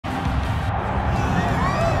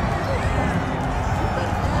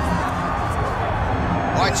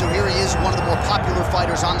right, so here he is, one of the more popular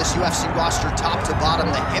fighters on this UFC roster, top to bottom,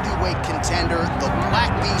 the heavyweight contender, the Black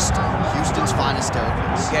Beast, Houston's finest Derrick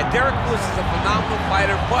Lewis. Yeah, Derrick Lewis is a phenomenal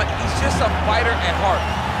fighter, but he's just a fighter at heart.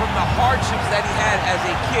 From the hardships that he had as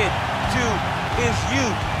a kid to his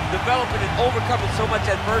youth, developing and overcoming so much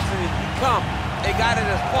adversity to become a guy that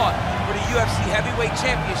has fought for the UFC Heavyweight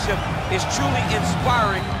Championship is truly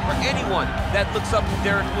inspiring for anyone that looks up to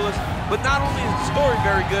Derrick Lewis. But not only is the story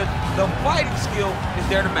very good, the fighting skill is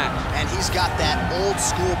there to match. And he's got that old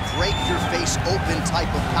school break your face open type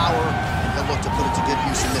of power, and he'll look to put it to good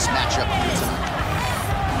use in this matchup here tonight.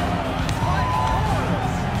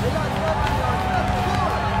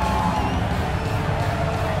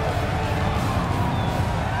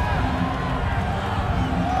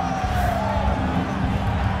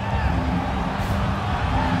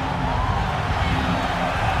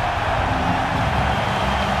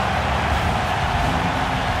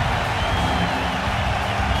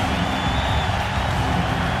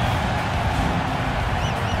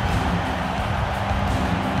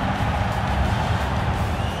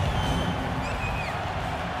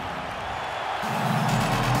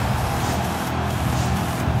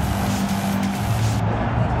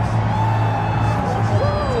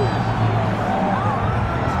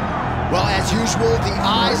 Well, as usual, the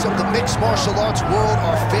eyes of the mixed martial arts world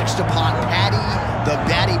are fixed upon Paddy, the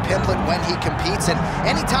baddie Pimblett, when he competes. And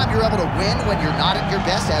anytime you're able to win when you're not at your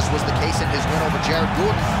best, as was the case in his win over Jared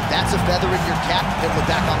Gordon, that's a feather in your cap. Pimblett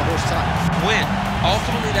back on the horse tonight. Win.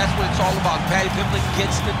 Ultimately, that's what it's all about. Paddy Pimblett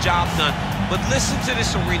gets the job done. But listen to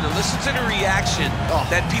this arena. Listen to the reaction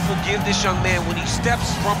that people give this young man when he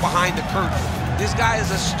steps from behind the curtain. This guy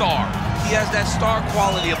is a star. He has that star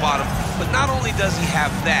quality about him. But not only does he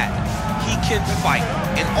have that, he can fight.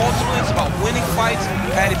 And ultimately, it's about winning fights.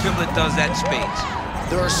 Paddy Pimblett does that in spades.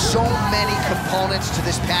 There are so many components to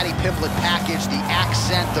this Paddy Pimblett package, the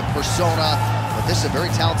accent, the persona, but this is a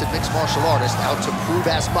very talented mixed martial artist out to prove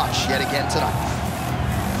as much yet again tonight.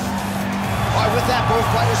 All right, with that, both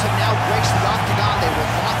fighters have now graced the octagon. They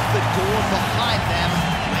will lock the door behind them,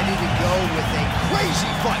 ready to go with a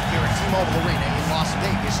crazy fight here at T-Mobile Arena in Las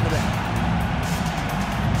Vegas, Nevada.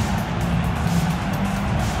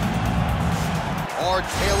 Our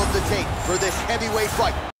tale of the tape for this heavyweight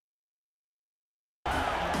fight.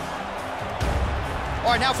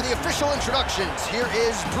 All right, now for the official introductions, here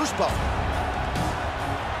is Bruce Bowen.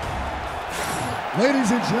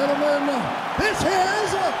 Ladies and gentlemen, this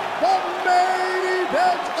is the main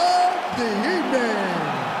event of the evening.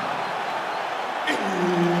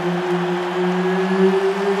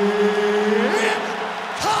 It's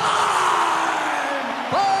time!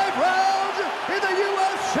 5 rounds in the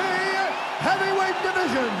UFC heavyweight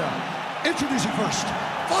division. Introducing first,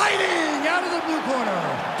 fighting out of the blue corner,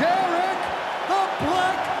 Derrick the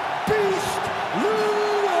Black Beast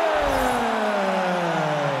Lewis.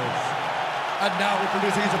 And now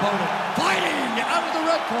introducing his opponent, fighting out of the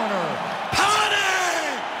red corner,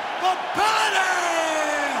 Paddy the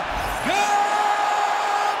Paddy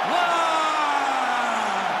Pimblett.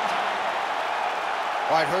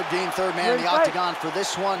 All right, Herb Dean, third man in the octagon for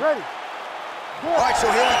this one. Ready. All right, so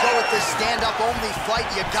here we go with this stand-up-only fight.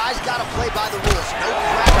 You guys got to play by the rules. No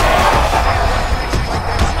grabbing like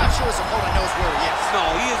that. I'm not sure his opponent knows where he is. No,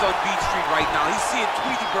 he is on Beach Street right now. He's seeing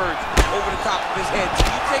Tweety birds over the top of his head. So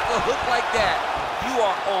you take a hook like that, you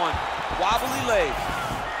are on wobbly legs.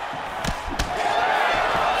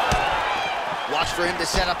 Watch for him to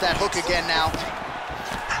set up that hook again now.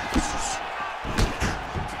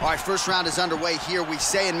 All right, first round is underway here. We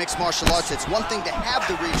say in mixed martial arts, it's one thing to have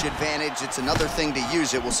the reach advantage. It's another thing to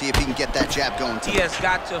use it. We'll see if he can get that jab going too. He has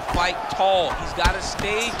got to fight tall. He's got to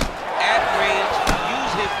stay at range,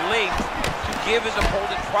 use his length to give his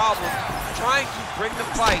opponent problems, trying to bring the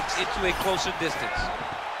fight into a closer distance.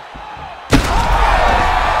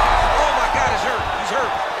 Oh my God, he's hurt. He's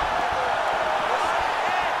hurt.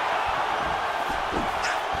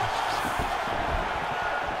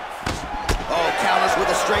 Oh, counters with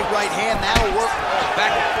a straight right hand. That'll work. Oh,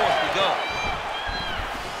 back and forth we go.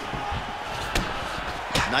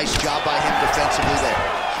 Nice job by him defensively there.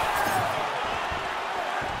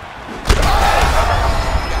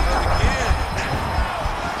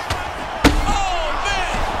 Oh,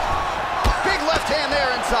 man! Big left hand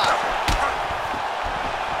there inside.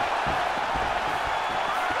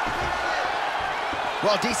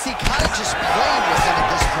 Well, DC kind of just playing with him at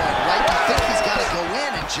this point, right? You think he's got to go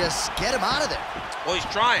in and just get him out of there. Well, he's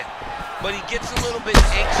trying, but he gets a little bit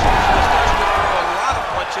anxious. He starts to throw a lot of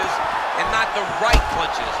punches and not the right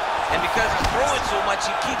punches. And because he's throwing so much,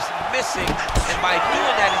 he keeps missing. And by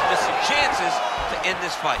doing that, he's missing chances to end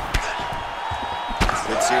this fight.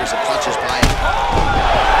 Good series of punches by him.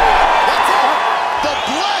 That's it! The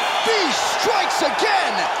Black Beast strikes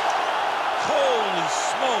again! Holy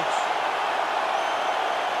smokes.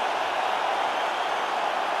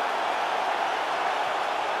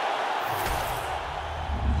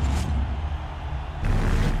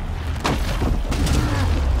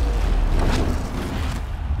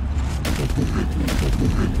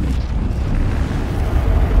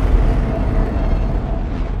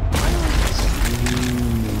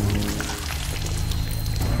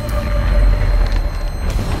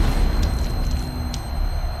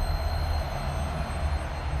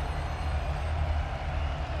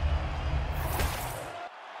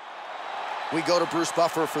 We go to Bruce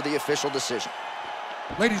Buffer for the official decision.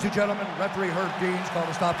 Ladies and gentlemen, referee Herb Dean's called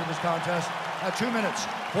a stop to this contest at 2 minutes,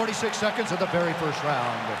 46 seconds of the very first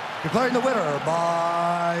round. Declaring the winner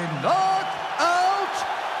by knockout,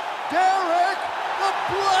 Derrick the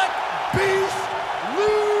Black Beast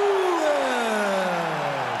Lewis.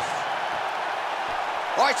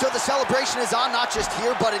 All right, so the celebration is on, not just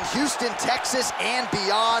here, but in Houston, Texas, and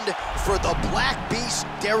beyond for the Black Beast,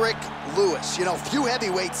 Derrick Lewis. You know, few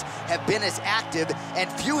heavyweights have been as active,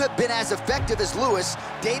 and few have been as effective as Lewis,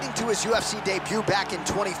 dating to his UFC debut back in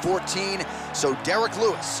 2014. So Derrick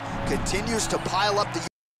Lewis continues to pile up the